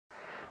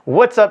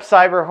What's up,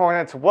 Cyber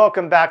Hornets?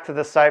 Welcome back to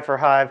the Cypher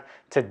Hive.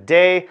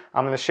 Today,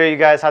 I'm going to show you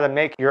guys how to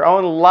make your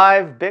own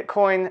live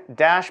Bitcoin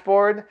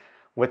dashboard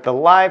with the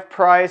live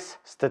price,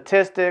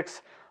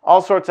 statistics,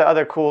 all sorts of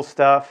other cool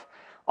stuff.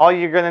 All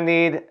you're going to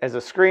need is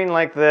a screen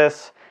like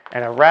this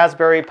and a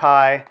Raspberry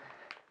Pi.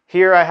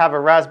 Here I have a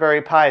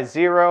Raspberry Pi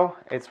Zero.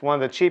 It's one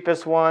of the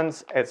cheapest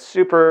ones. It's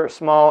super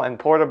small and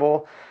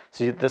portable.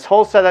 So this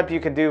whole setup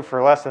you can do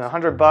for less than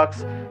 100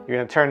 bucks. You're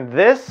going to turn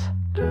this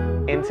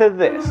into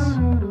this.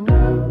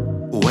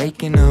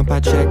 Waking up, I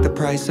check the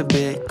price of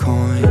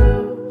Bitcoin.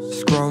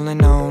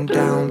 Scrolling on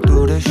down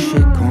through the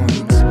shit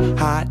coins.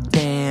 Hot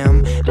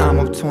damn, I'm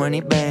up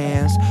 20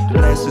 bands.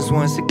 Blessings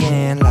once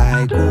again,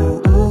 like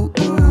ooh, ooh,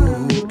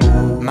 ooh,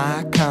 ooh.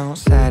 My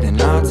account's at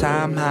an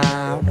all-time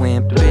high.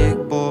 When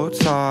big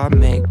bulls are,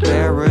 make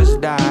bearers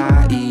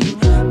die. Eat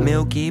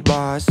Milky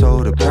Bar,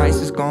 so the price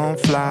is gon'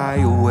 fly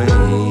away.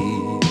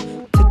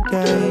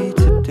 Today,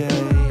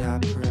 I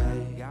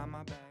pray. Got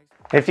my bags.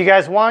 If you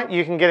guys want,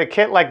 you can get a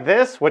kit like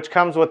this, which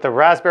comes with the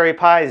Raspberry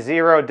Pi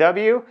Zero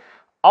W.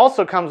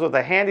 Also comes with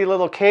a handy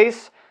little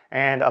case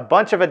and a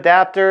bunch of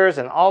adapters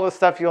and all the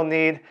stuff you'll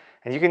need.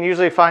 And you can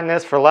usually find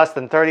this for less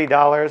than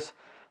 $30,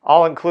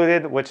 all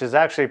included, which is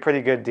actually a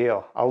pretty good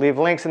deal. I'll leave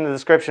links in the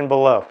description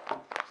below.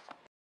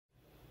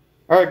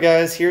 All right,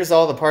 guys, here's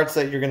all the parts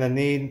that you're gonna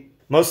need.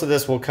 Most of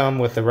this will come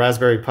with the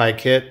Raspberry Pi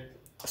kit.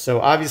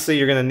 So obviously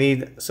you're gonna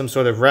need some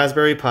sort of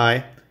Raspberry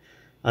Pi.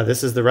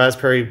 This is the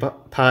Raspberry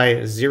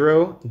Pi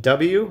Zero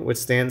W, which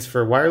stands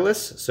for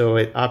wireless, so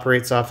it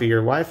operates off of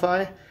your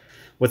Wi-Fi.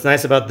 What's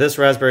nice about this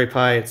Raspberry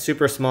Pi, it's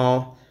super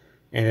small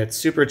and it's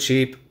super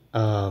cheap,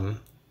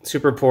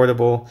 super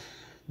portable.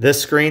 This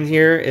screen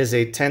here is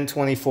a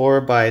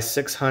 1024 by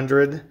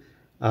 600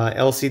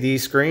 LCD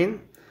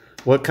screen.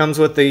 What comes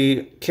with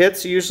the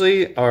kits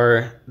usually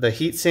are the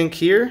heatsink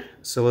here.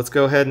 So let's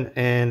go ahead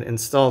and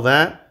install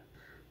that.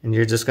 And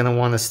you're just gonna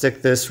wanna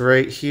stick this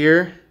right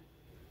here.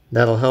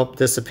 That'll help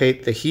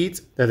dissipate the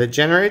heat that it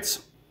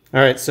generates.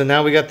 All right, so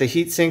now we got the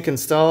heatsink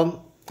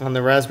installed on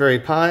the Raspberry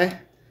Pi.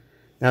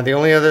 Now the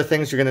only other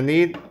things you're gonna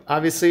need,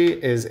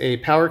 obviously, is a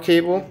power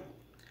cable.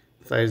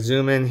 If I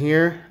zoom in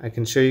here, I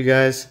can show you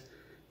guys.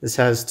 This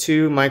has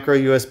two micro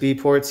USB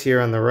ports here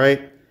on the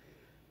right.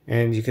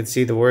 And you can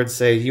see the words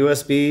say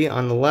USB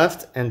on the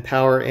left and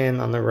power in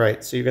on the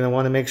right. So you're gonna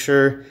wanna make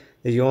sure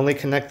that you only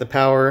connect the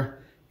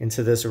power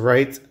into this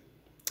right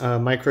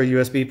micro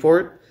USB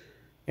port.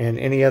 And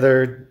any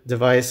other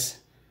device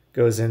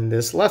goes in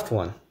this left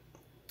one.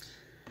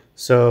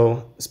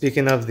 So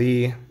speaking of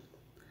the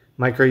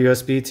micro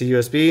USB to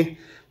USB,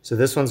 so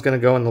this one's going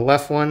to go in the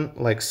left one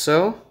like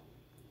so.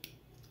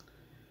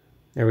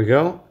 There we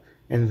go.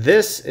 And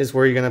this is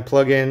where you're going to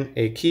plug in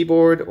a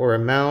keyboard or a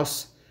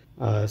mouse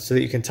so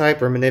that you can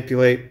type or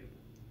manipulate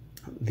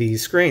the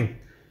screen.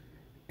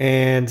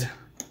 And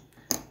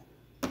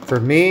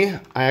for me,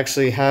 I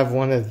actually have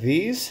one of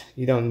these.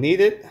 You don't need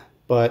it,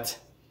 but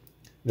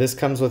this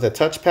comes with a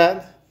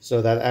touchpad, so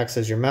that acts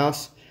as your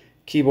mouse.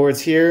 Keyboard's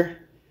here.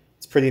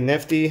 It's pretty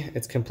nifty.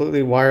 It's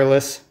completely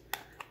wireless.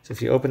 So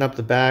if you open up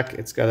the back,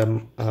 it's got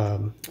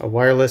a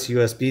wireless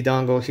USB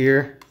dongle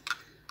here.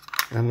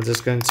 And I'm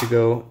just going to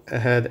go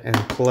ahead and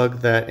plug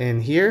that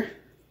in here.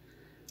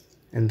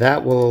 And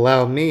that will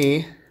allow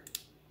me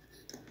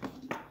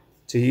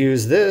to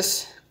use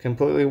this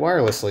completely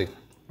wirelessly,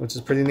 which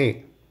is pretty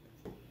neat.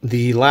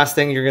 The last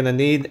thing you're going to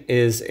need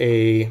is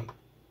a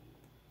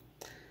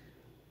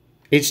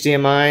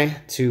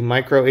HDMI to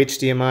micro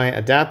HDMI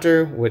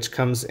adapter, which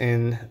comes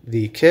in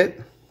the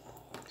kit.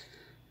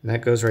 And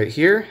that goes right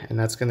here, and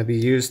that's going to be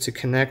used to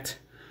connect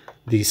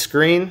the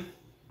screen.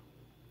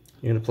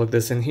 You're going to plug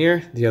this in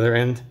here, the other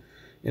end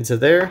into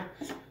there,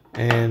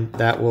 and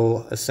that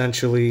will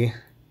essentially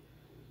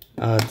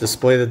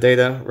display the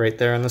data right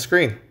there on the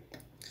screen.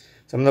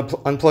 So I'm going to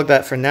unplug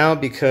that for now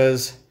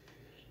because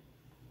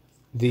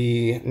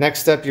the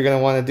next step you're going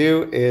to want to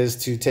do is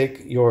to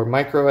take your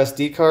micro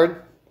SD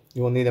card.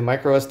 You will need a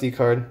micro SD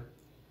card.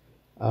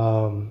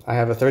 I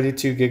have a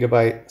 32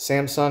 gigabyte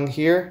Samsung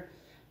here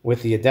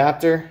with the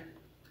adapter.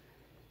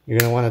 You're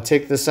going to want to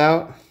take this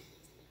out,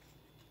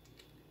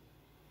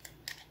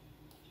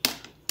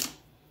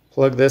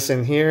 plug this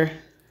in here,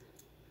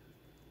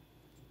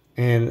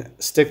 and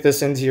stick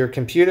this into your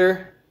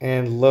computer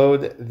and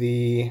load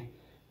the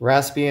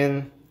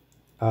Raspbian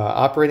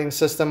operating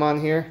system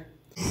on here.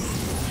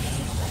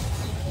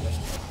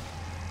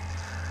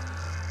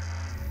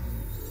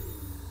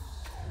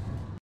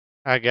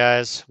 Alright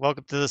guys,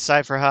 welcome to the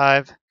Cypher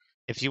Hive.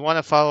 If you want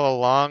to follow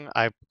along,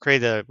 I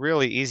created a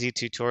really easy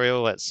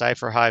tutorial at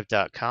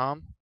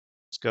cypherhive.com.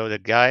 Let's go to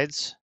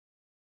guides.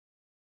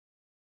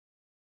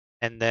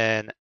 And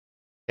then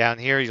down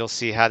here you'll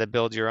see how to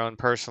build your own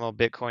personal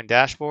Bitcoin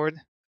dashboard.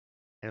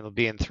 And it'll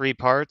be in 3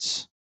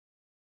 parts.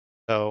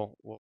 So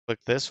we'll click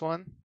this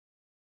one.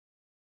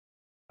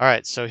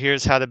 Alright, so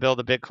here's how to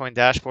build a Bitcoin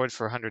dashboard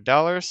for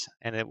 $100.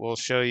 And it will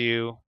show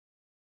you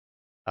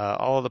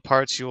all of the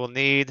parts you will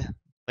need,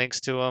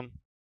 links to them.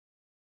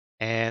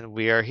 And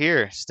we are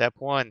here. Step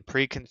 1,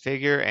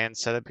 pre-configure and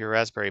set up your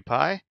Raspberry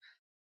Pi.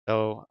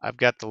 So I've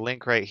got the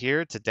link right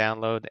here to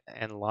download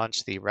and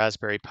launch the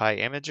Raspberry Pi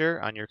Imager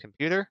on your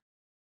computer. If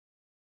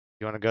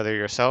you want to go there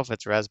yourself,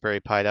 it's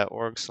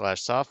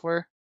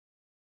raspberrypi.org/software.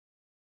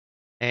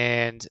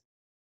 And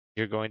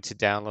you're going to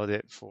download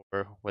it for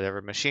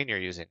whatever machine you're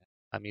using.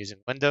 I'm using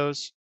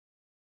Windows.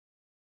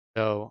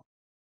 So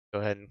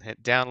go ahead and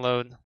hit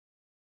download.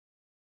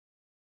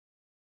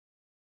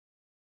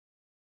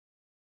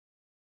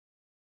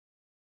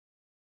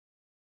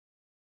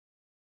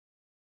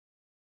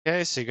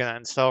 Okay, so you're going to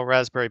install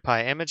Raspberry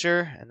Pi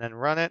Imager and then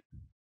run it.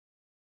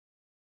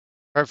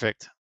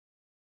 Perfect.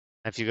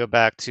 If you go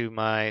back to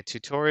my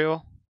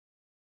tutorial,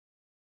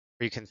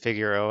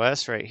 reconfigure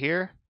OS right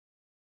here.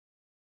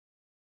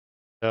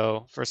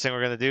 So first thing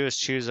we're going to do is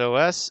choose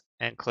OS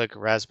and click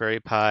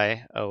Raspberry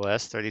Pi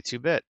OS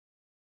 32-bit.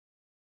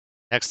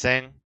 Next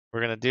thing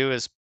we're going to do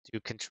is do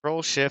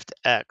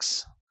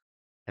Control-Shift-X,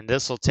 and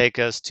this will take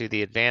us to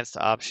the advanced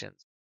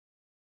options.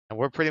 And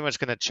we're pretty much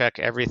going to check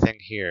everything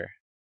here.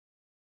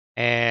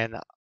 And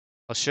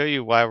I'll show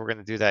you why we're going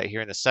to do that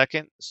here in a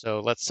second.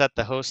 So let's set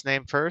the host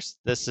name first.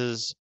 This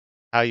is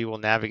how you will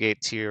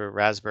navigate to your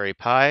Raspberry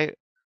Pi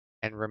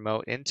and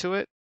remote into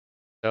it.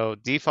 So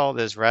default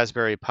is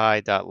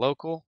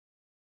raspberrypi.local,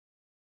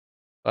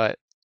 but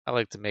I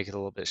like to make it a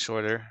little bit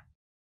shorter.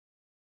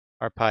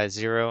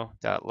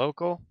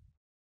 rpi0.local. You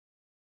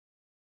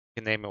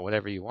can name it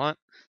whatever you want.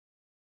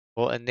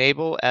 We'll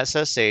enable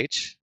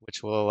SSH,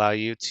 which will allow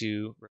you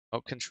to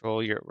remote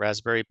control your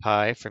Raspberry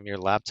Pi from your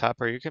laptop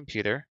or your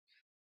computer.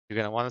 You're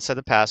going to want to set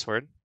a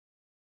password.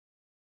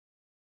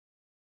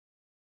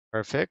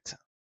 Perfect.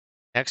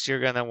 Next,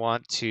 you're going to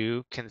want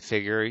to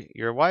configure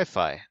your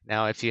Wi-Fi.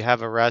 Now, if you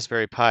have a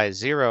Raspberry Pi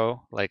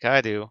Zero, like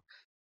I do,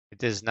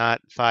 it is not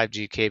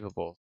 5G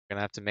capable. You're going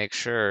to have to make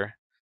sure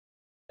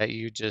that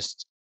you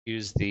just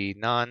use the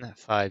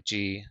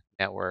non-5G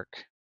network.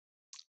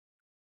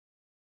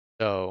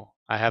 So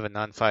I have a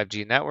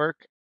non-5G network.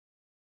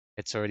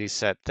 It's already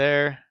set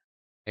there.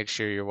 Make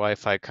sure your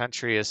Wi-Fi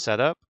country is set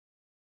up.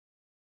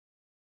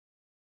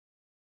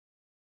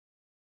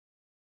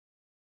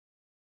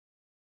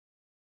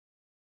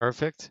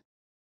 Perfect.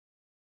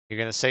 You're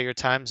going to set your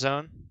time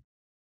zone.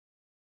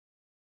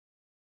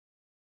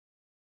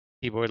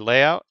 Keyboard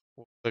layout.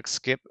 We'll click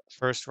skip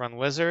first run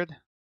wizard.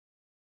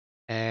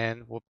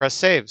 And we'll press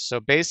save. So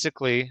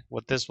basically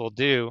what this will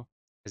do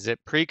is it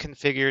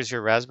pre-configures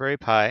your Raspberry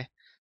Pi.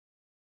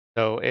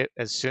 So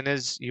as soon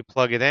as you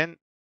plug it in,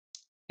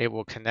 it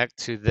will connect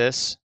to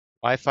this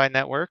Wi-Fi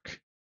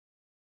network.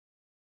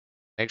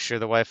 Make sure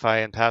the Wi-Fi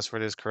and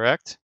password is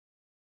correct.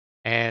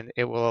 And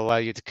it will allow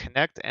you to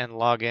connect and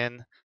log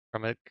in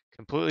from a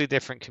completely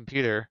different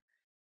computer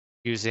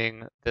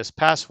using this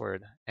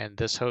password and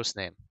this host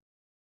name.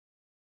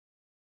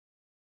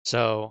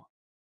 So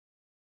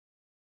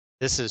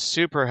this is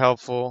super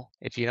helpful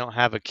if you don't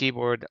have a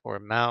keyboard or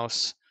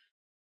mouse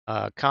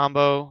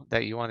combo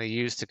that you want to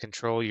use to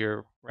control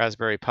your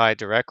Raspberry Pi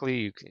directly.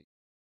 You can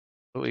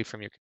completely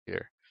from your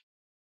computer.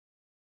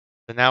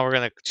 So now we're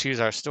going to choose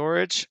our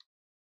storage.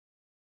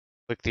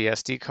 Click the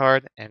SD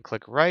card and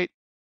click write.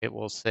 It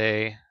will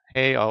say,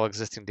 hey, all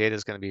existing data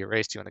is going to be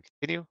erased. Do you want to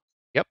continue?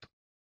 Yep.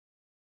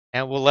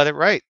 And we'll let it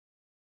write.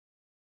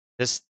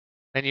 This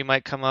menu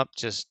might come up.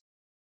 Just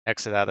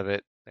exit out of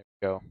it. There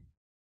we go.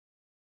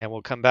 And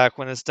we'll come back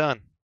when it's done.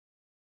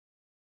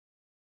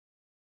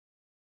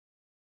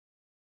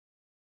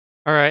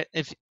 All right.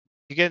 If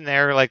you get an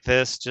error like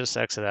this, just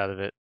exit out of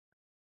it.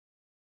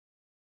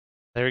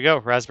 There we go.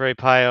 Raspberry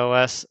Pi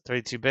OS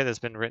 32-bit has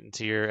been written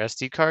to your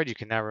SD card. You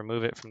can now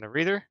remove it from the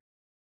reader.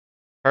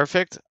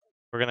 Perfect.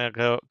 We're going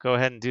to go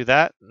ahead and do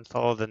that and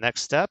follow the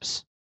next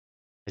steps.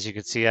 As you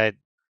can see, I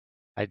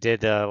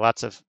did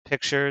lots of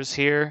pictures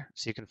here,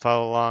 so you can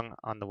follow along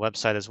on the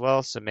website as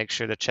well. So make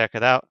sure to check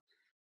it out.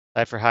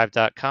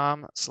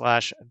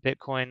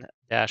 Cypherhive.com/Bitcoin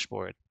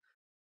dashboard.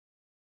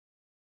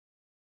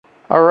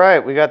 All right,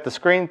 we got the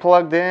screen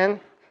plugged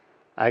in.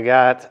 I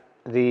got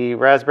the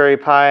Raspberry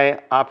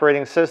Pi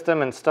operating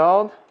system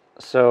installed.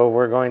 So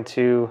we're going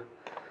to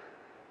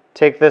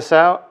take this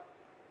out,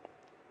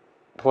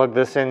 plug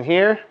this in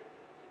here,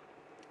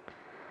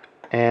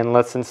 and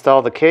let's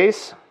install the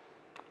case.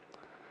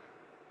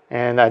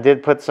 And I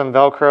did put some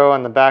Velcro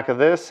on the back of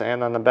this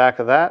and on the back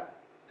of that.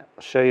 I'll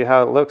show you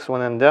how it looks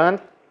when I'm done.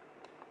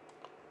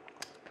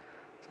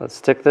 So let's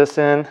stick this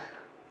in,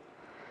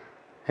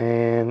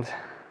 and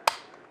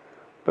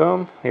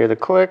boom, hear the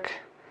click.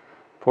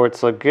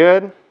 Ports look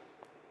good. Let's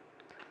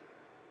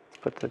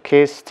put the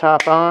case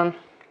top on,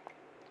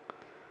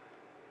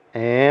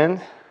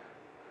 and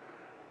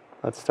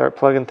let's start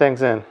plugging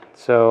things in.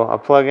 So I'll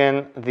plug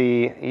in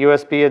the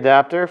USB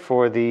adapter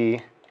for the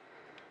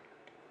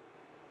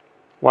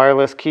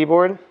wireless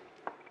keyboard.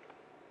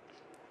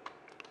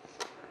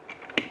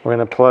 We're going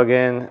to plug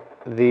in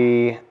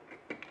the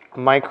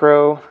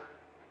micro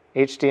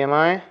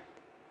HDMI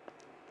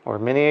or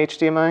mini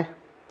HDMI. I'm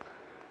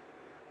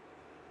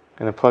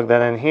going to plug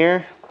that in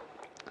here,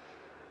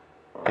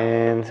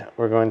 and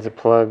we're going to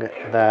plug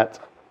that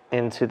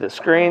into the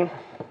screen.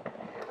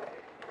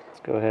 Let's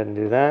go ahead and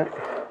do that.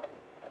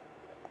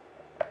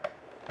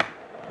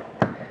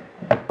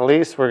 At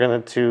least we're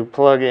going to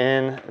plug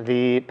in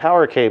the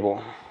power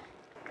cable.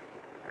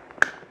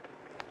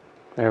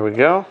 There we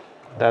go.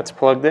 That's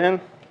plugged in.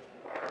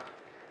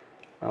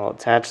 I'll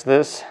attach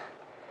this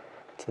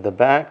to the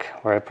back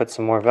where I put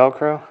some more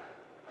Velcro.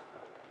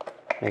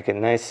 Make it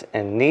nice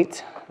and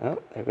neat.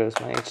 Oh, there goes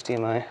my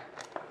HDMI.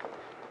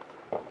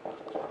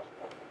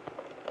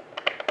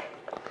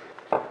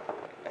 There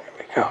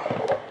we go.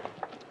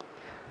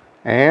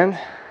 And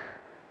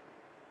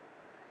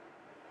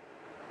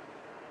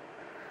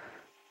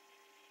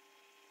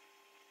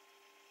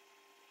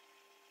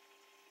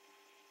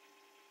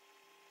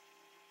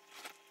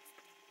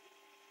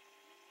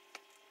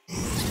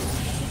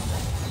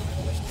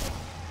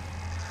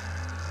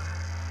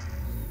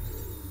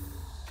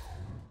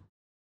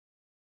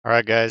all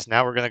right, guys,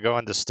 now we're going to go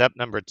into step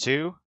number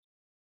 2,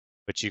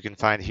 which you can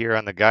find here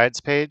on the guides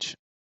page,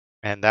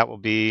 and that will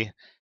be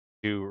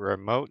to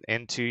remote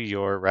into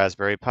your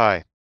Raspberry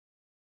Pi.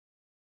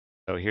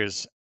 So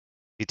here's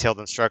detailed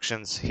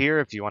instructions here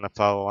if you want to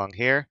follow along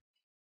here.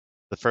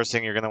 The first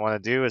thing you're going to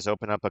want to do is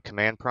open up a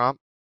command prompt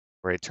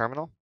for a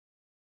terminal,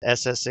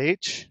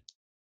 SSH,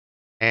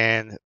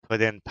 and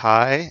put in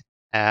Pi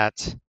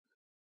at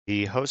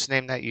the host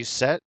name that you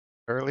set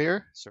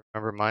earlier. So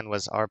remember, mine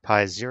was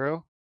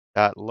rpi0.local,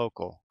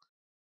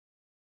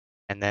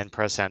 and then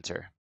press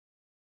enter.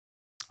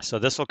 So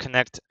this will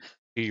connect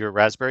to your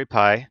Raspberry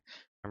Pi.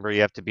 Remember,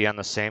 you have to be on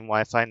the same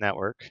Wi-Fi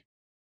network.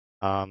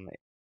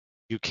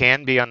 You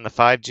can be on the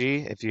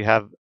 5G if you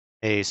have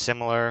a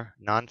similar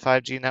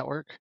non-5G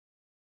network,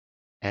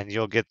 and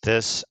you'll get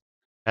this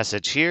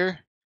message here.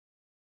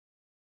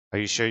 Are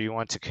you sure you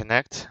want to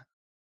connect?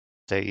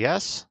 Say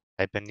yes,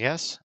 type in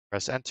yes,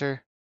 press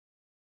enter,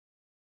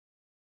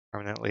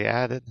 permanently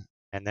added,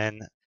 and then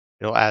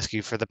it'll ask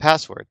you for the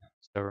password.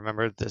 So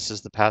remember, this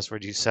is the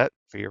password you set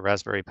for your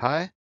Raspberry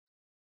Pi.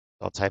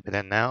 I'll type it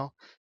in now.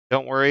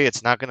 Don't worry,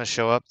 it's not going to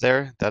show up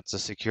there. That's a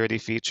security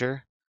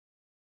feature.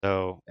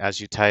 So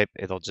as you type,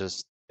 it'll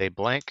just stay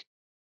blank.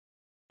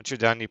 Once you're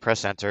done, you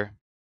press enter.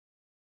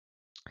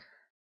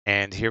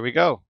 And here we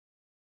go.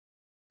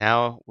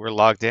 Now we're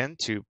logged in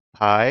to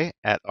Pi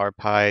at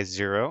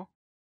rpi0.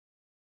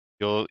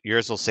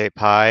 Yours will say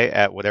Pi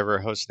at whatever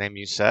host name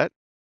you set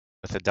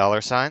with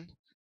a $sign.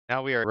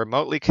 Now we are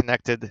remotely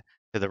connected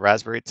to the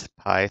Raspberry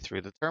Pi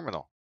through the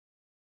terminal.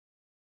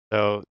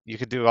 So you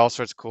could do all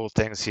sorts of cool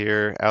things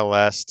here,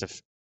 ls to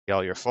see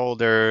all your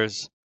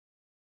folders,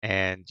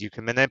 and you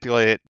can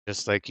manipulate it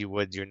just like you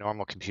would your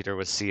normal computer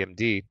with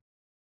CMD.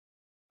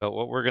 But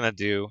what we're going to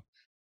do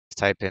is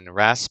type in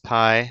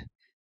raspi-config,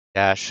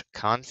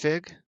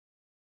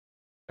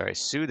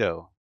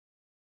 sudo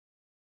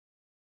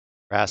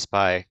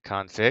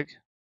raspi-config.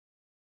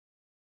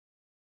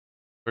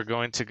 We're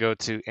going to go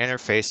to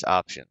interface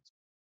options.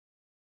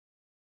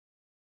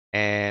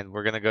 And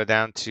we're going to go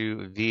down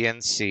to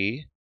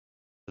VNC.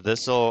 So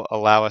this will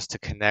allow us to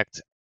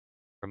connect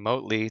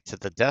remotely to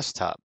the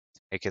desktop,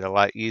 to make it a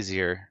lot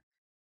easier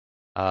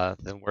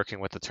than working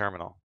with the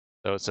terminal.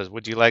 So it says,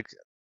 would you like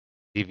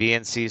the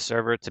VNC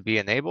server to be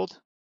enabled?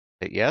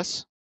 Hit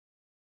yes.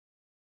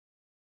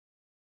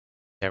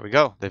 There we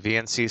go. The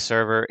VNC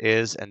server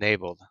is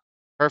enabled.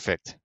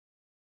 Perfect.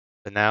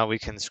 So now we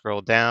can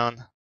scroll down,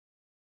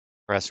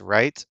 press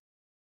right,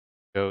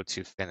 go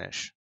to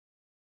finish.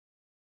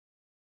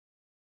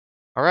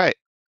 All right.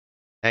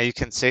 Now you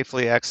can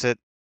safely exit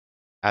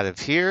out of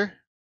here.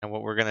 And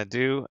what we're going to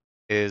do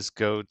is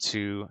go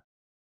to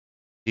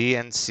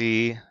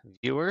VNC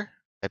Viewer,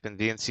 type in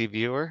VNC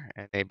Viewer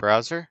in a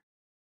browser.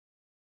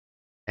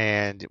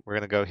 And we're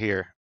going to go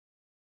here,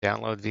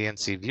 download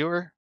VNC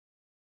Viewer,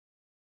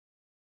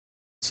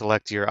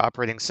 select your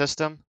operating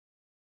system,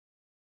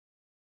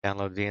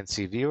 download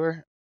VNC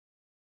Viewer,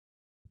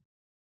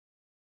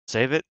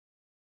 save it.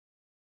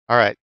 All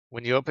right,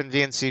 when you open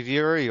VNC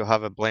Viewer, you'll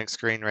have a blank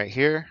screen right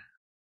here.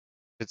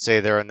 It should say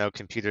there are no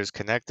computers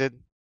connected.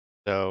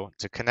 So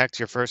to connect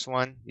your first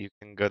one, you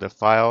can go to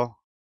File,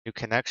 New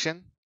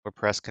Connection, or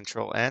press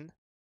Control-N.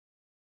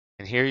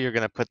 And here you're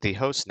going to put the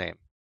host name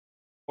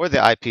or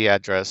the IP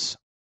address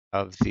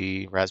of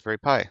the Raspberry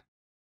Pi.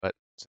 But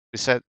we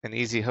set an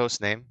easy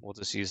host name. We'll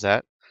just use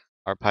that,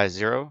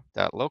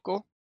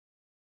 rpi0.local.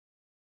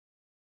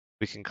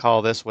 We can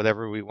call this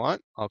whatever we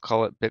want. I'll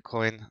call it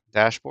Bitcoin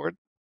Dashboard.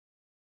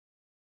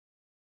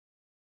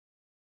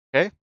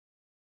 Okay,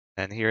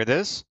 and here it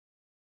is.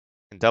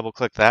 And double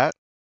click that.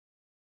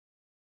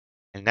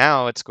 And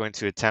now it's going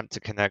to attempt to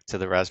connect to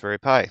the Raspberry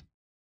Pi.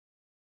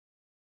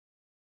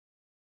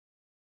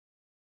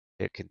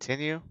 Hit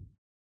continue.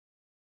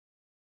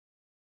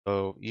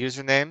 So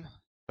username,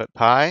 put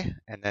Pi,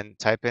 and then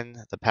type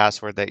in the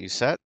password that you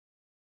set.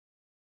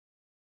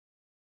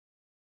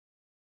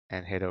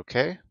 And hit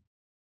OK.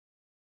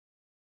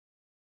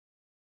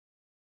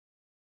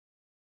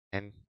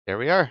 And there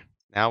we are.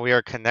 Now we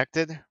are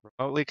connected,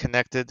 remotely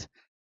connected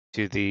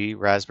to the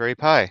Raspberry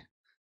Pi.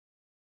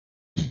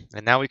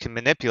 And now we can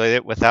manipulate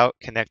it without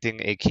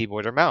connecting a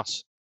keyboard or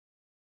mouse.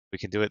 We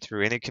can do it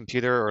through any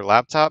computer or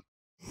laptop.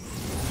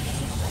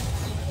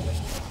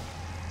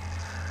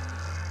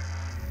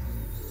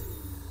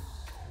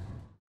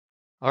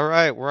 All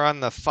right, we're on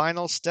the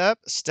final step,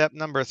 step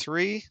number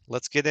 3.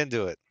 Let's get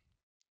into it.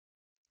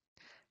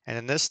 And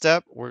in this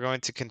step, we're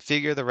going to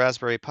configure the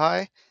Raspberry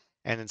Pi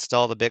and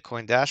install the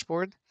Bitcoin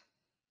dashboard.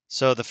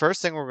 So the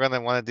first thing we're going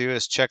to want to do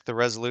is check the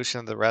resolution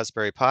of the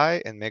Raspberry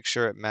Pi and make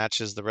sure it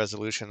matches the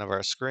resolution of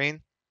our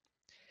screen.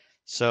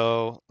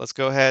 So let's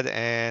go ahead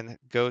and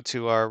go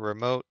to our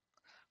remote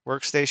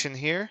workstation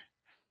here.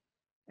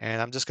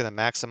 And I'm just going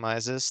to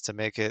maximize this to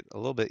make it a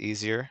little bit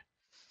easier.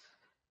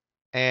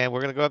 And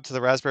we're going to go up to the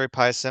Raspberry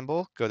Pi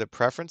symbol, go to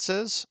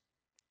Preferences,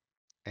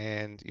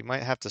 and you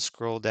might have to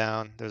scroll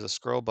down. There's a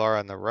scroll bar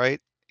on the right.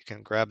 You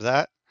can grab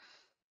that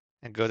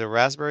and go to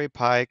Raspberry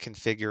Pi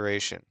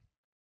Configuration.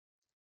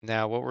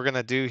 Now, what we're going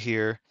to do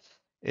here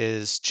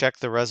is check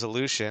the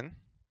resolution.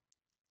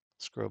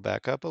 Scroll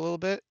back up a little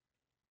bit,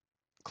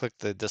 click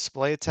the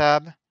Display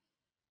tab,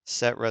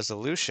 Set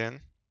Resolution,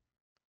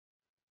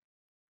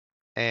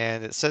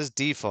 and it says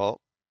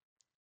default,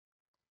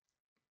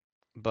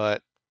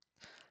 but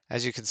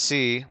as you can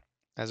see,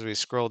 as we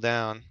scroll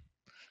down,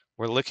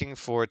 we're looking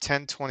for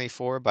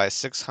 1024 by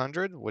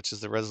 600, which is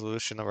the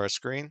resolution of our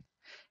screen.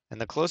 And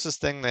the closest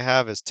thing they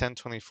have is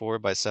 1024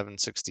 by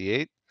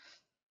 768.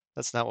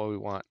 That's not what we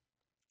want.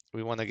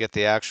 We want to get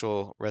the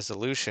actual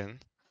resolution.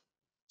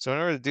 So in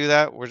order to do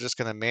that, we're just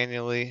going to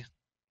manually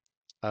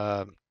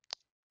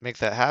make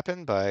that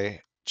happen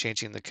by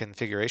changing the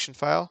configuration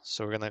file.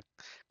 So we're going to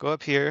go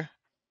up here,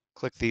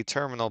 click the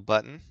terminal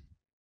button,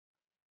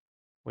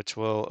 which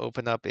will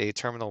open up a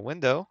terminal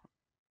window.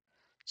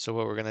 So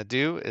what we're going to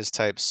do is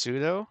type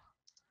sudo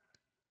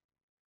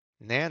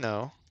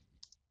nano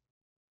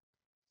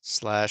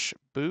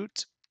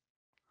 /boot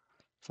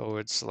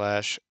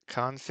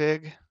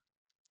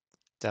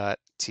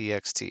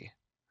 /config.txt.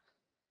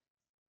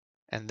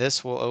 And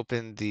this will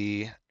open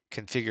the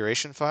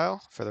configuration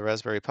file for the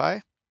Raspberry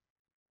Pi.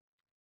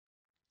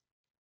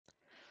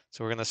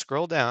 So we're going to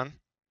scroll down.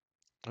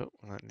 Oh,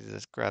 I need to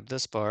just grab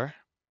this bar.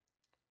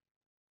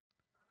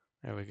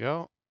 There we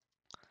go.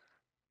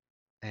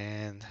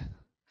 And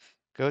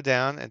go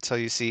down until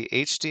you see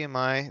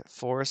HDMI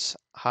force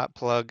hot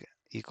plug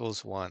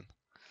equals 1.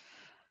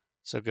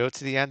 So go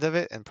to the end of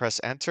it and press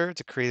enter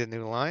to create a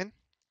new line.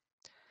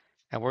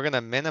 And we're going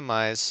to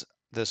minimize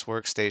this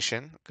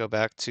workstation, go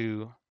back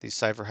to the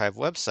CipherHive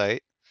website,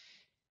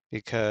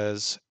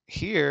 because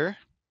here,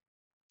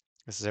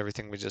 this is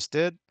everything we just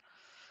did.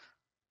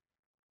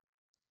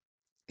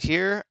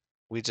 Here,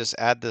 we just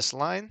add this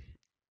line.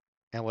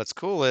 And what's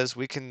cool is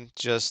we can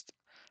just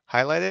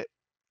highlight it,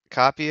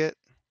 copy it,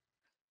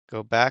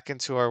 go back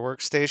into our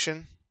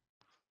workstation,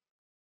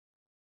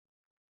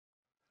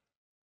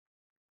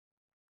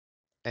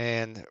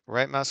 and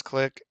right mouse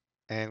click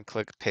and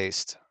click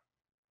paste.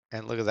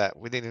 And look at that.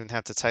 We didn't even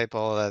have to type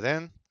all of that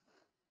in.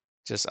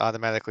 Just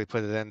automatically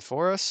put it in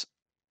for us.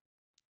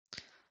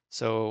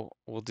 So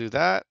we'll do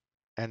that.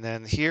 And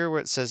then here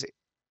where it says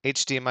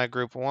HDMI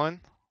group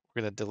 1,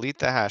 we're going to delete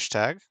the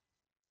hashtag.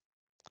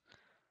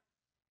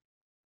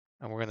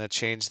 And we're going to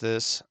change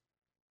this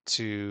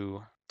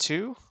to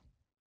 2.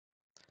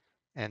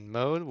 And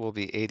mode will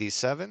be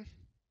 87.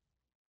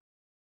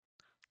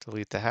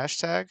 Delete the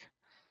hashtag.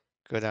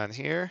 Go down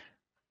here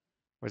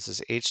where it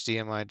says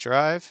HDMI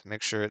drive.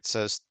 Make sure it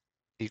says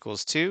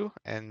equals 2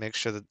 and make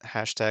sure the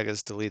hashtag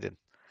is deleted.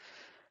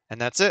 And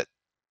that's it.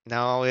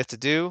 Now all we have to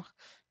do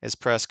is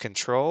press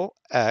Control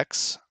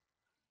X.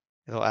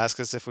 It'll ask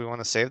us if we want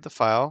to save the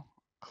file.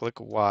 Click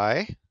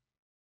Y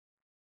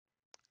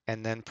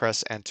and then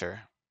press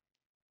enter.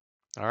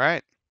 All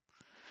right.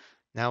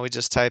 Now we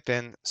just type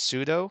in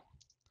sudo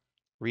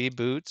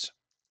reboot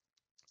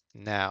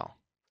now.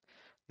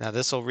 Now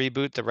this will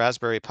reboot the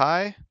Raspberry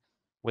Pi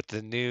with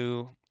the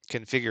new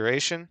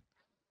configuration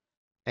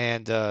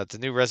and the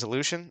new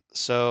resolution.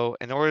 So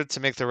in order to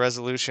make the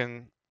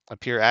resolution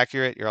appear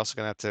accurate, you're also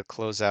going to have to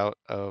close out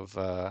of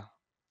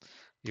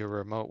your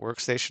remote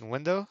workstation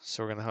window.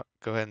 So we're going to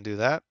go ahead and do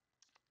that.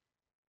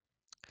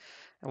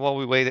 And while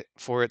we wait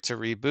for it to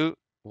reboot,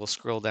 we'll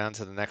scroll down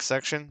to the next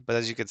section. But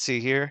as you can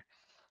see here,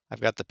 I've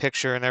got the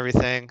picture and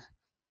everything,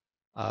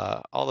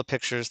 all the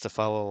pictures to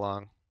follow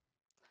along.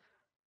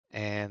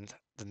 And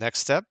the next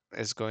step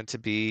is going to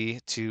be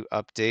to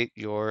update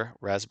your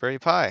Raspberry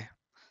Pi.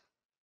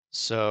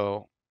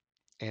 So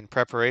in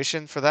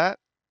preparation for that,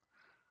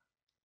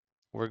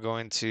 we're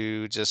going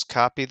to just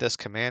copy this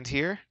command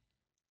here.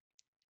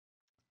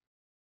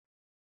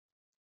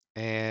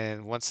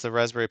 And once the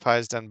Raspberry Pi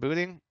is done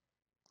booting,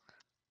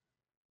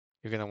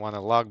 you're going to want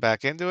to log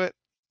back into it.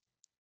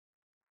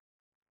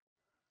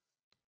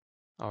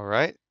 All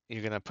right,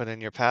 you're going to put in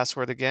your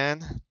password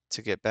again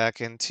to get back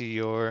into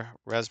your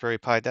Raspberry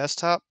Pi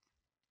desktop.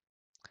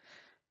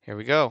 Here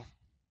we go.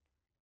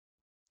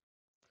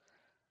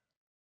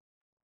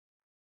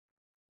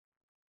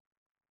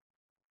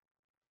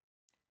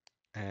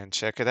 And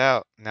check it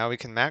out. Now we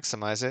can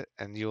maximize it,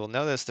 and you will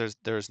notice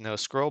there's no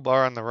scroll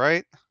bar on the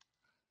right.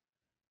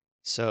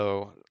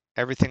 So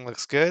everything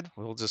looks good.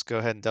 We'll just go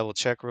ahead and double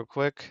check real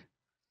quick.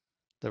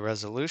 The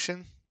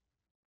resolution,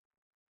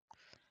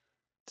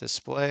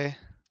 display,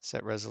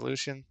 set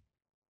resolution.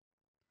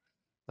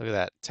 Look at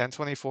that,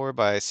 1024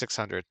 by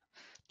 600.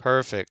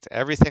 Perfect.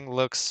 Everything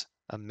looks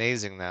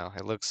amazing now.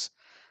 It looks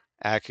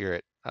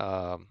accurate.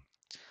 So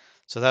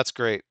that's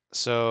great.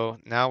 So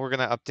now we're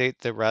going to update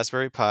the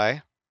Raspberry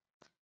Pi.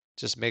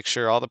 Just make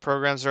sure all the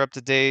programs are up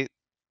to date,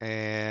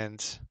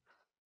 and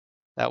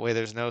that way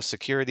there's no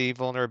security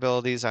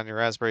vulnerabilities on your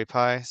Raspberry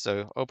Pi.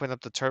 So open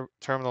up the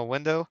terminal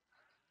window,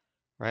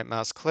 right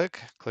mouse click,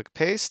 click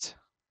paste.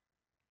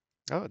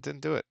 Oh, it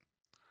didn't do it.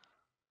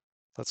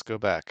 Let's go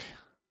back.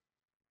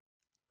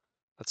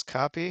 Let's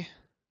copy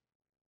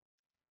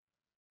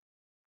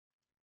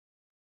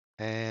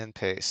and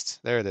paste.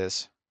 There it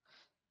is.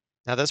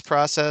 Now this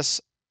process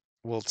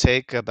will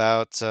take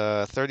about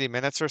 30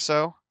 minutes or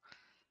so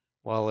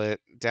while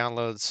it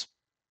downloads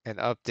and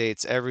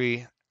updates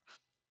every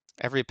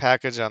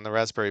package on the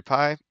Raspberry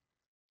Pi.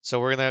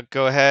 So we're going to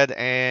go ahead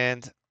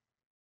and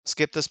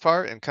skip this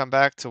part and come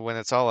back to when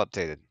it's all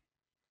updated.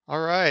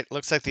 All right,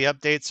 looks like the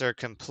updates are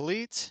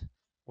complete,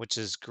 which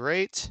is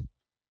great.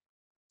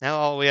 Now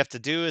all we have to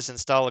do is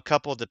install a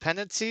couple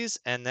dependencies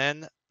and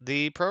then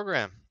the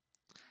program.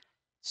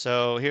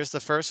 So here's the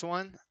first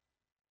one.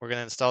 We're going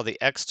to install the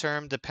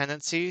xterm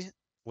dependency,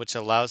 which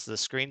allows the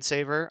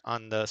screensaver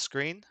on the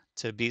screen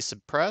to be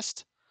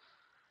suppressed.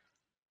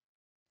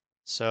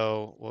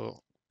 So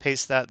we'll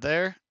paste that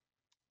there,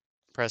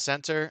 press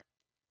enter.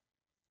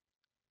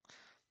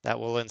 That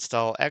will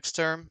install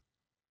xterm.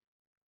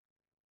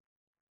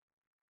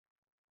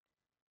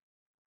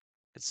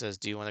 It says,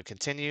 do you want to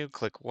continue?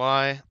 Click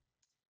Y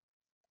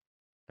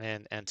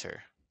and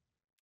enter.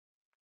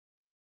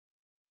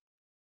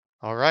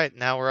 All right,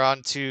 now we're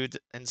on to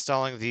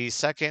installing the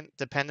second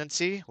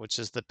dependency, which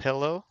is the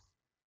pillow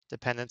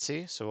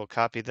dependency. So we'll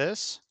copy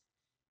this,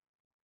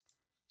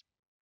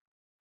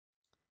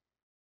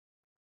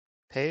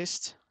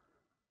 paste,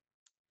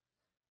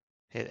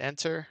 hit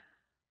enter.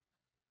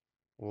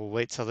 We'll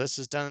wait till this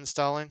is done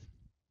installing.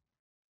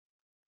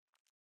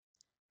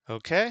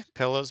 Okay,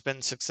 pillow's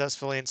been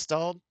successfully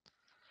installed.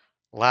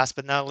 Last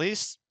but not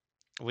least,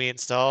 we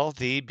install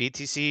the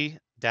BTC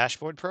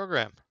dashboard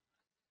program.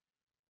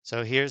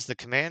 So here's the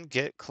command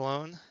git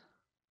clone,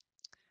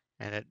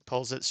 and it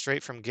pulls it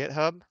straight from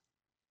GitHub.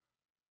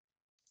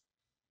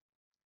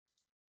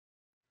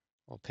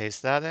 We'll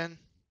paste that in,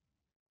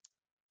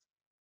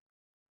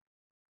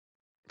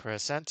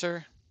 press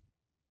enter.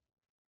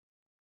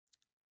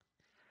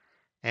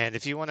 And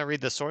if you want to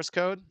read the source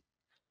code,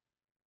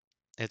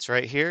 it's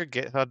right here,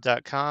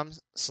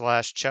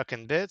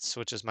 github.com/chuckandbits,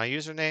 which is my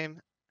username,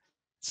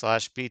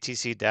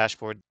 /BTC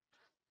dashboard.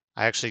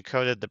 I actually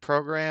coded the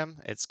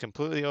program. It's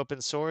completely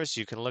open source.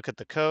 You can look at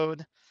the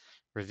code,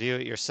 review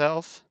it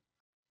yourself.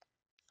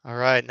 All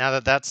right, now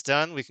that that's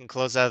done, we can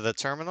close out of the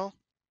terminal.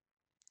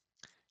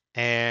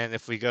 And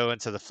if we go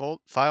into the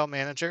file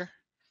manager,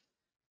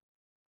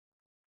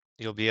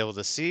 you'll be able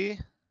to see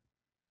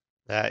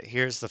that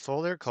here's the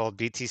folder called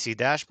BTC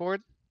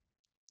dashboard.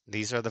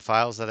 These are the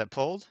files that it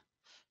pulled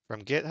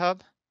from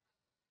GitHub.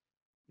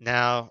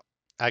 Now,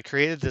 I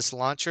created this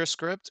launcher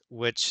script,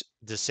 which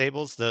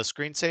disables the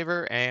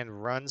screensaver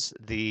and runs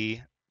the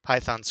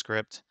Python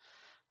script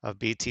of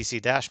BTC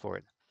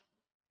dashboard.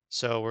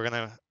 So we're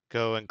going to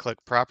go and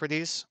click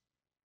properties,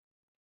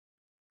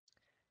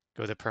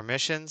 go to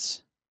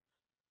permissions,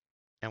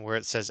 and where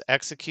it says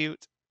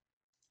execute,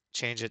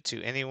 change it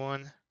to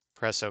anyone,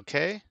 press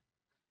OK.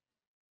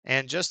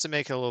 And just to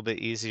make it a little bit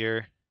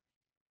easier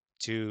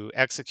to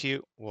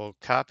execute, we'll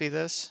copy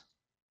this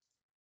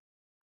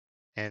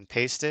and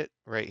paste it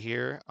right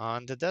here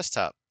on the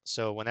desktop.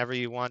 So whenever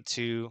you want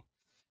to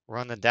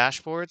run the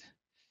dashboard,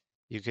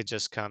 you could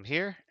just come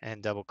here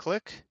and double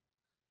click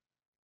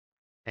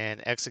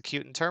and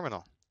execute in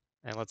terminal.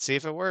 And let's see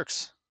if it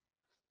works.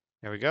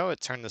 There we go.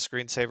 It turned the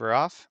screensaver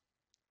off.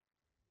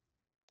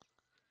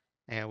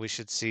 And we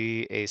should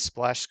see a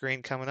splash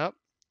screen coming up.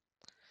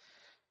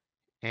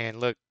 And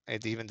look,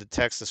 it even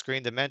detects the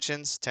screen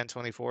dimensions,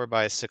 1024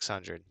 by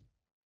 600.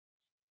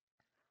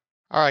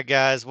 All right,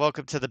 guys,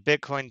 welcome to the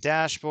Bitcoin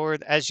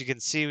dashboard. As you can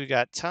see, we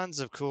got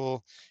tons of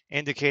cool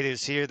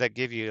indicators here that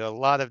give you a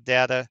lot of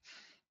data.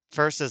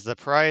 First is the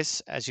price.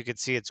 As you can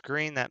see, it's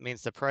green. That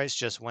means the price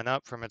just went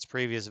up from its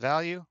previous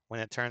value. When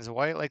it turns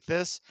white like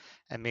this,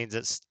 it means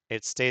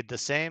it stayed the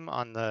same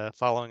on the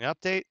following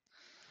update.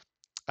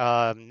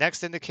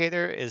 Next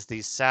indicator is the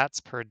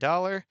sats per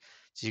dollar.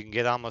 So you can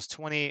get almost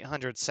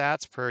 2,800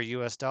 sats per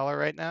US dollar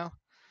right now.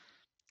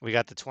 We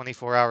got the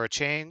 24-hour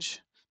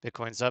change.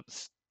 Bitcoin's up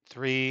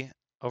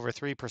over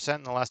 3%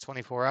 in the last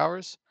 24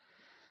 hours.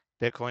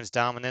 Bitcoin's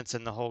dominance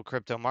in the whole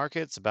crypto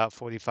market is about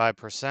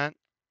 45%.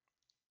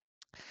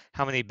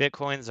 How many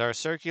Bitcoins are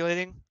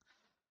circulating?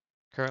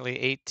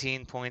 Currently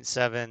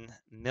 18.7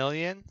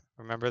 million.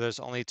 Remember, there's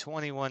only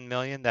 21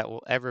 million that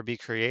will ever be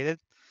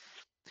created.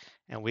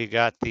 And we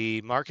got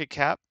the market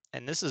cap,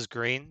 and this is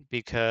green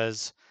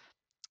because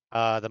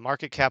the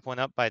market cap went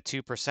up by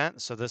 2%,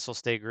 so this will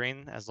stay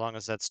green as long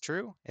as that's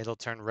true. It'll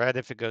turn red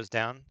if it goes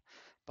down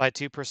by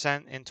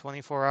 2% in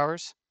 24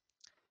 hours.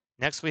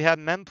 Next, we have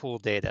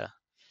Mempool data.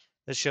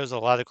 This shows a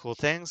lot of cool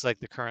things like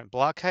the current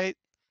block height,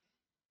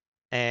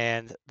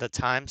 and the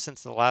time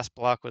since the last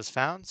block was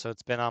found. So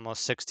it's been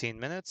almost 16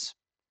 minutes.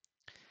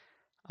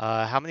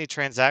 How many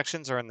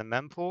transactions are in the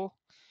mempool?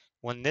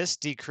 When this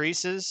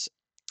decreases,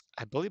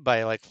 I believe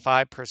by like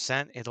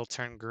 5%, it'll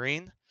turn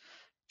green,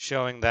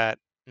 showing that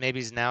maybe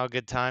it's now a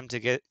good time to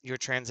get your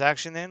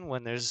transaction in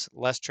when there's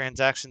less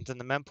transactions in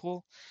the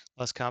mempool,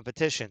 less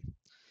competition.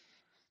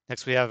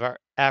 Next, we have our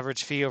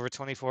average fee over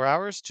 24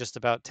 hours, just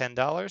about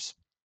 $10.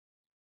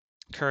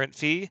 Current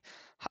fee,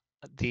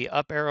 the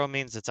up arrow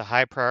means it's a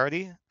high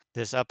priority.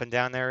 This up and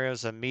down arrow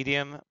is a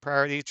medium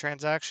priority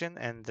transaction,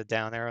 and the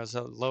down arrow is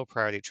a low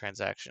priority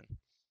transaction.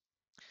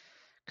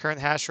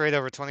 Current hash rate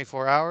over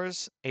 24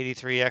 hours,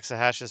 83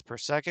 exahashes per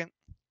second.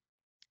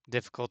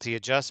 Difficulty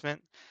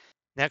adjustment.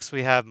 Next,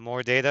 we have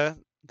more data.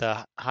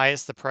 The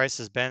highest the price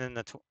has been in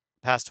the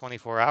past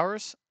 24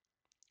 hours,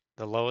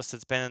 the lowest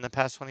it's been in the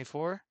past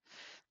 24,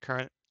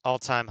 current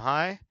all-time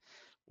high.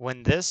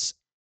 When this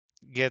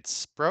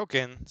gets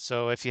broken,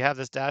 so if you have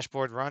this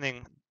dashboard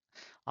running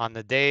on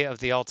the day of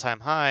the all-time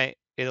high,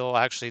 it'll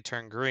actually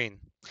turn green.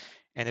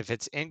 And if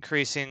it's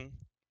increasing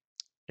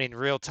in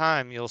real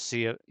time, you'll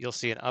see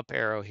an up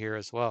arrow here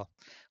as well,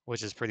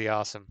 which is pretty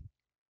awesome.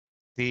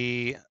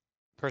 The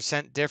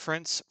percent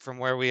difference from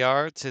where we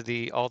are to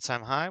the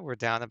all-time high, we're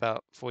down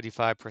about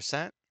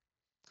 45%.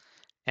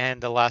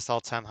 And the last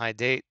all-time high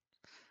date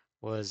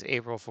was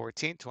April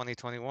 14,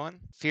 2021.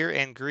 Fear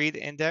and greed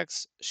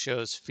index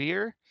shows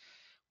fear,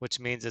 which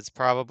means it's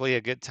probably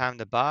a good time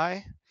to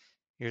buy.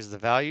 Here's the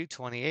value,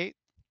 28.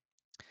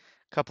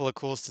 Couple of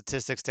cool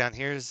statistics down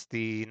here is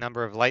the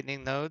number of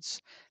Lightning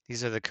nodes.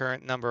 These are the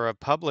current number of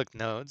public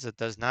nodes. It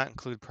does not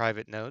include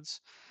private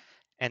nodes.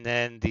 And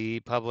then the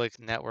public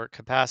network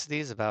capacity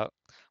is about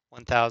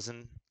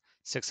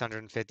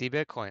 1,650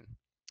 Bitcoin.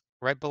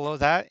 Right below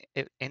that,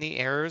 any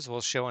errors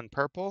will show in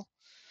purple,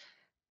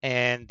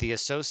 and the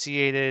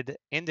associated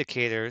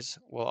indicators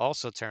will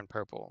also turn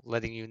purple,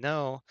 letting you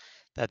know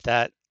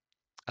that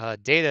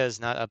data is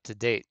not up to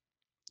date.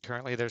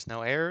 Currently, there's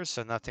no errors,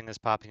 so nothing is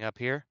popping up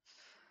here.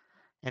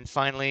 And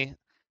finally,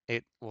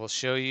 it will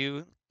show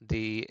you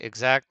the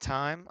exact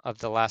time of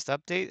the last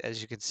update.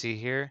 As you can see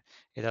here,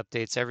 it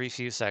updates every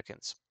few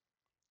seconds.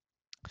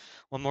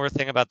 One more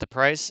thing about the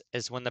price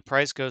is when the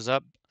price goes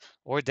up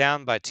or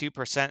down by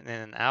 2% in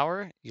an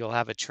hour, you'll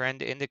have a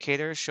trend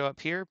indicator show up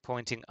here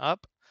pointing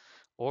up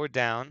or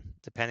down,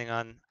 depending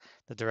on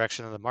the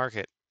direction of the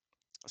market.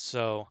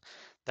 So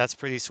that's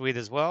pretty sweet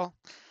as well.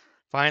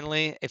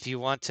 Finally, if you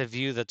want to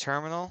view the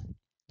terminal,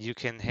 you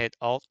can hit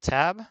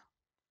Alt-Tab,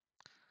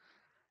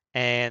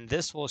 and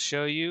this will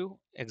show you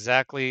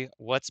exactly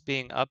what's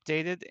being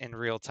updated in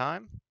real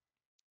time.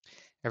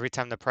 Every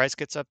time the price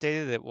gets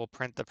updated, it will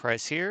print the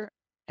price here,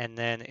 and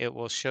then it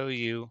will show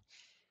you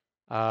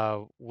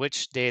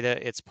which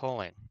data it's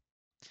pulling.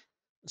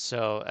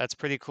 So that's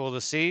pretty cool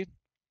to see.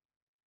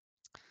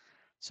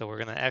 So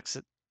we're going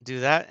to do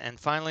that. And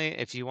finally,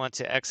 if you want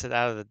to exit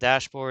out of the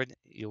dashboard,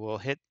 you will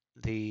hit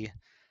the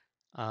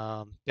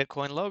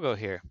Bitcoin logo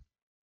here.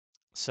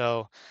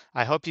 So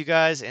I hope you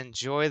guys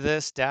enjoy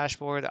this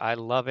dashboard. I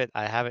love it.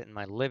 I have it in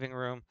my living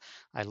room.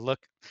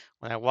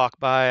 When I walk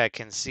by, I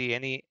can see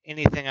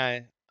anything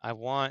I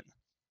want.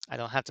 I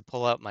don't have to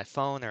pull out my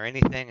phone or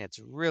anything. It's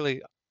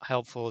really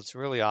helpful. It's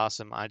really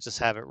awesome. I just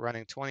have it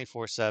running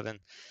 24/7.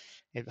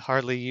 It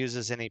hardly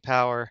uses any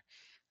power.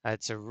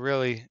 It's a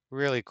really,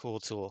 really cool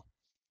tool.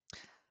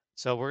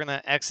 So we're going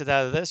to exit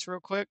out of this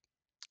real quick.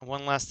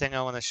 One last thing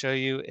I want to show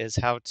you is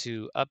how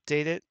to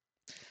update it.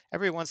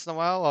 Every once in a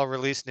while, I'll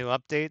release new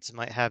updates.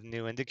 Might have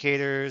new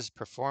indicators,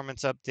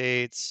 performance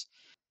updates.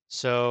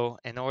 So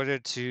in order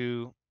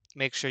to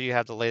make sure you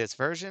have the latest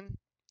version,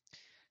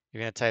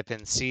 you're going to type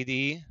in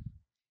cd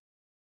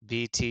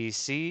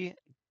btc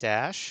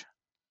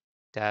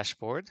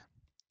dashboard.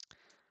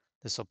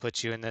 This will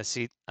put you in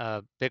the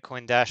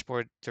Bitcoin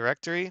dashboard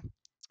directory.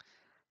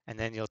 And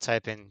then you'll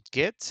type in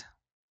git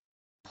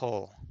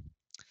pull.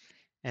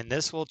 And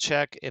this will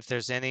check if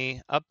there's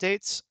any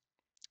updates.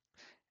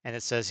 And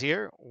it says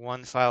here,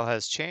 one file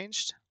has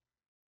changed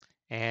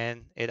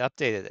and it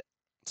updated it.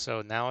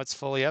 So now it's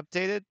fully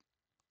updated.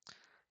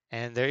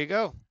 And there you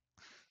go.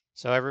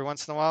 So every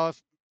once in a while,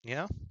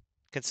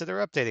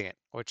 consider updating it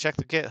or check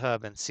the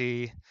GitHub and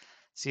see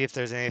if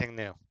there's anything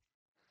new.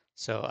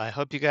 So I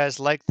hope you guys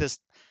like this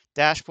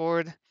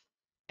dashboard.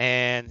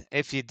 And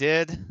if you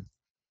did,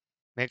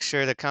 make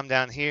sure to come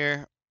down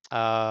here.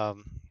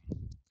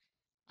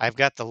 I've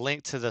got the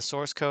link to the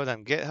source code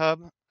on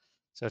GitHub.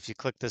 So if you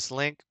click this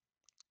link,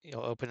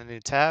 you'll open a new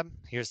tab.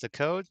 Here's the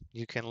code.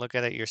 You can look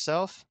at it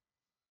yourself.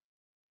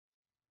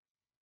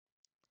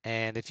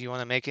 And if you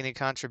want to make any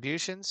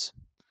contributions,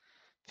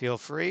 feel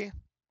free.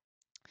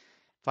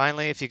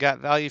 Finally, if you got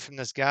value from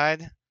this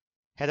guide,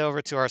 head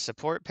over to our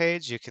support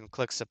page. You can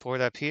click support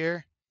up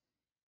here.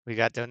 We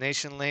got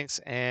donation links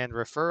and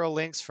referral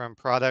links from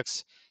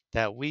products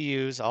that we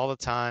use all the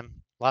time.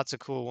 Lots of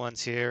cool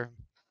ones here.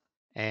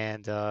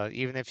 And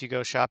even if you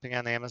go shopping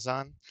on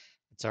Amazon,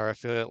 it's our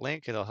affiliate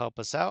link. It'll help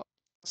us out.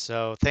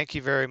 So thank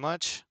you very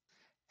much.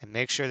 And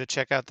make sure to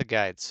check out the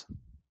guides.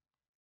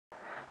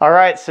 All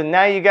right, so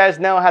now you guys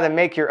know how to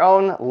make your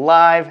own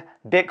live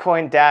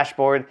Bitcoin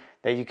dashboard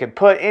that you can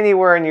put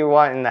anywhere you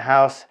want in the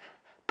house.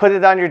 Put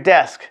it on your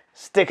desk,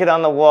 stick it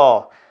on the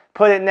wall,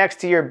 put it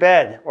next to your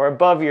bed or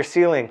above your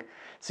ceiling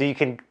so you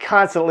can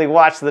constantly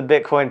watch the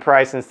Bitcoin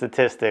price and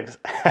statistics.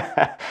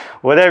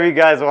 Whatever you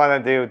guys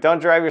want to do. Don't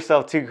drive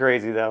yourself too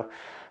crazy though.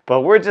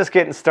 But we're just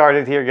getting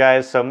started here,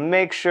 guys, so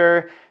make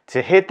sure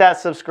to hit that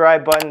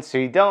subscribe button so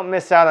you don't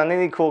miss out on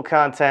any cool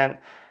content,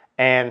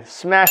 and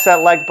smash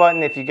that like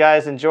button if you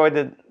guys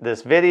enjoyed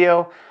this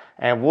video,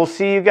 and we'll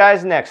see you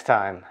guys next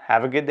time.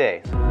 Have a good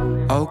day.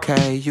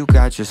 Okay, you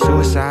got your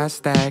suicide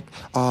stack,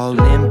 all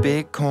in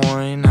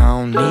Bitcoin, I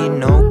don't need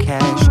no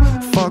cash.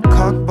 Fuck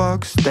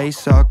cockbucks, they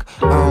suck,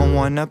 I don't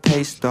wanna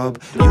pay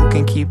stub. You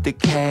can keep the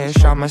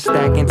cash, I'ma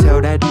stack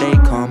until that day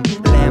come.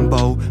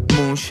 Lambo,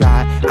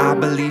 moonshot, I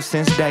believe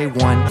since day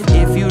one.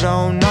 If you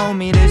don't know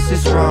me, this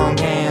is wrong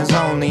hands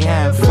only.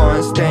 Have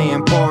fun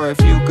staying poor if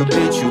you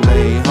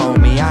capitulate,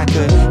 homie. I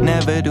could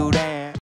never do that.